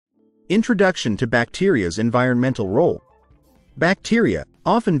Introduction to bacteria's environmental role. Bacteria,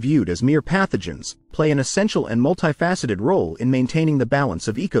 often viewed as mere pathogens, play an essential and multifaceted role in maintaining the balance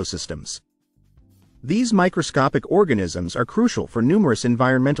of ecosystems. These microscopic organisms are crucial for numerous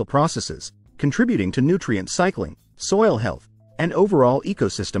environmental processes, contributing to nutrient cycling, soil health, and overall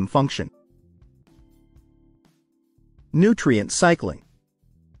ecosystem function. Nutrient cycling.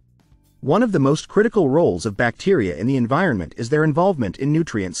 One of the most critical roles of bacteria in the environment is their involvement in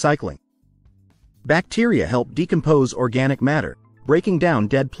nutrient cycling. Bacteria help decompose organic matter, breaking down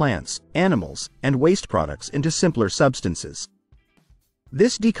dead plants, animals, and waste products into simpler substances.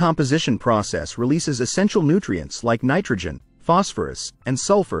 This decomposition process releases essential nutrients like nitrogen, phosphorus, and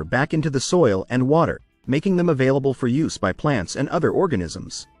sulfur back into the soil and water, making them available for use by plants and other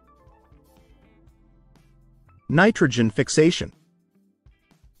organisms. Nitrogen fixation.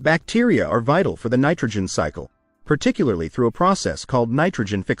 Bacteria are vital for the nitrogen cycle, particularly through a process called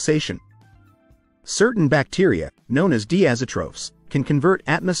nitrogen fixation. Certain bacteria, known as diazotrophs, can convert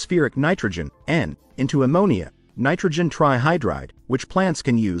atmospheric nitrogen, N, into ammonia, nitrogen trihydride, which plants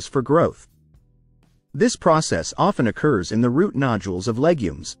can use for growth. This process often occurs in the root nodules of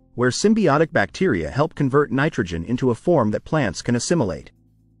legumes, where symbiotic bacteria help convert nitrogen into a form that plants can assimilate.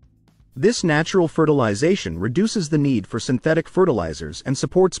 This natural fertilization reduces the need for synthetic fertilizers and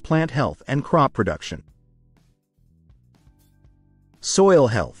supports plant health and crop production. Soil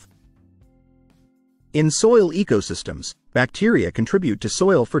health. In soil ecosystems, bacteria contribute to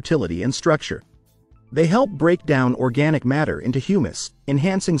soil fertility and structure. They help break down organic matter into humus,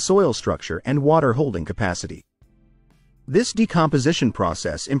 enhancing soil structure and water holding capacity. This decomposition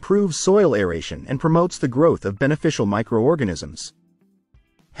process improves soil aeration and promotes the growth of beneficial microorganisms.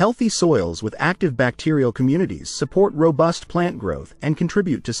 Healthy soils with active bacterial communities support robust plant growth and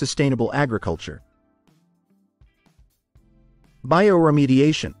contribute to sustainable agriculture.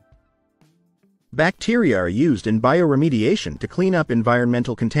 Bioremediation. Bacteria are used in bioremediation to clean up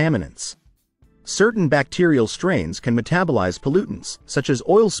environmental contaminants. Certain bacterial strains can metabolize pollutants, such as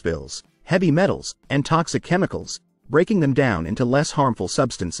oil spills, heavy metals, and toxic chemicals, breaking them down into less harmful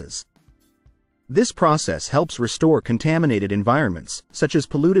substances. This process helps restore contaminated environments, such as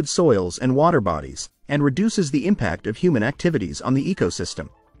polluted soils and water bodies, and reduces the impact of human activities on the ecosystem.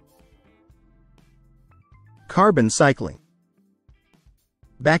 Carbon cycling.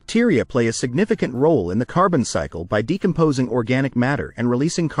 Bacteria play a significant role in the carbon cycle by decomposing organic matter and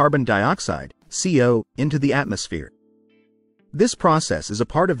releasing carbon dioxide, CO, into the atmosphere. This process is a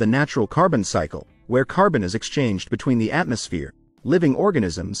part of the natural carbon cycle, where carbon is exchanged between the atmosphere, living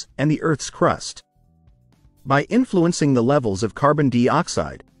organisms, and the Earth's crust. By influencing the levels of carbon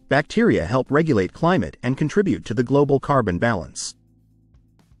dioxide, bacteria help regulate climate and contribute to the global carbon balance.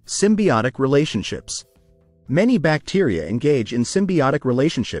 Symbiotic relationships. Many bacteria engage in symbiotic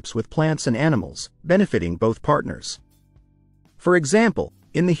relationships with plants and animals, benefiting both partners. For example,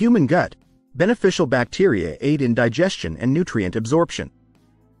 in the human gut, beneficial bacteria aid in digestion and nutrient absorption.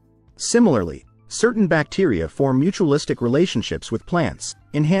 Similarly, certain bacteria form mutualistic relationships with plants,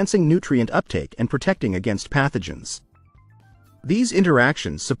 enhancing nutrient uptake and protecting against pathogens. These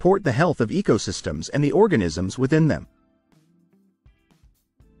interactions support the health of ecosystems and the organisms within them.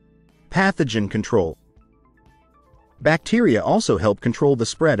 Pathogen control. Bacteria also help control the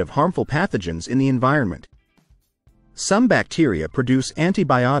spread of harmful pathogens in the environment. Some bacteria produce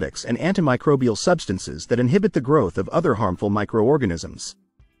antibiotics and antimicrobial substances that inhibit the growth of other harmful microorganisms.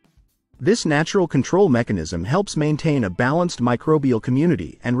 This natural control mechanism helps maintain a balanced microbial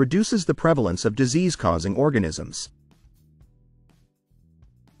community and reduces the prevalence of disease-causing organisms.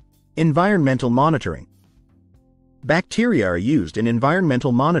 Environmental monitoring. Bacteria are used in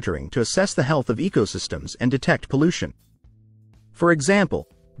environmental monitoring to assess the health of ecosystems and detect pollution. For example,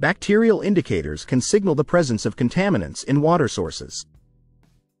 bacterial indicators can signal the presence of contaminants in water sources.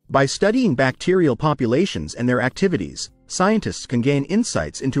 By studying bacterial populations and their activities, scientists can gain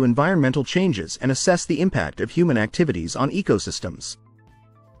insights into environmental changes and assess the impact of human activities on ecosystems.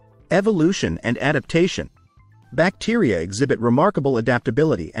 Evolution and adaptation. Bacteria exhibit remarkable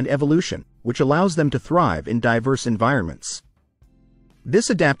adaptability and evolution, which allows them to thrive in diverse environments. This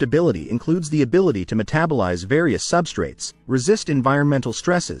adaptability includes the ability to metabolize various substrates, resist environmental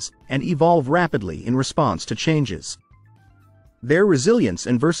stresses, and evolve rapidly in response to changes. Their resilience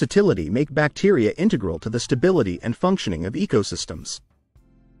and versatility make bacteria integral to the stability and functioning of ecosystems.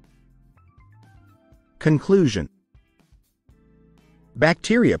 Conclusion.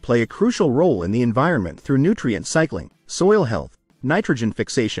 Bacteria play a crucial role in the environment through nutrient cycling, soil health, nitrogen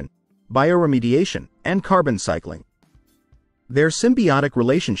fixation, bioremediation, and carbon cycling. Their symbiotic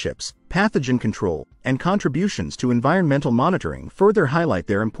relationships, pathogen control, and contributions to environmental monitoring further highlight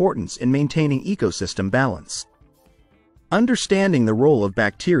their importance in maintaining ecosystem balance. Understanding the role of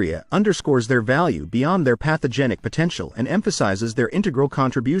bacteria underscores their value beyond their pathogenic potential and emphasizes their integral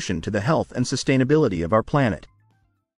contribution to the health and sustainability of our planet.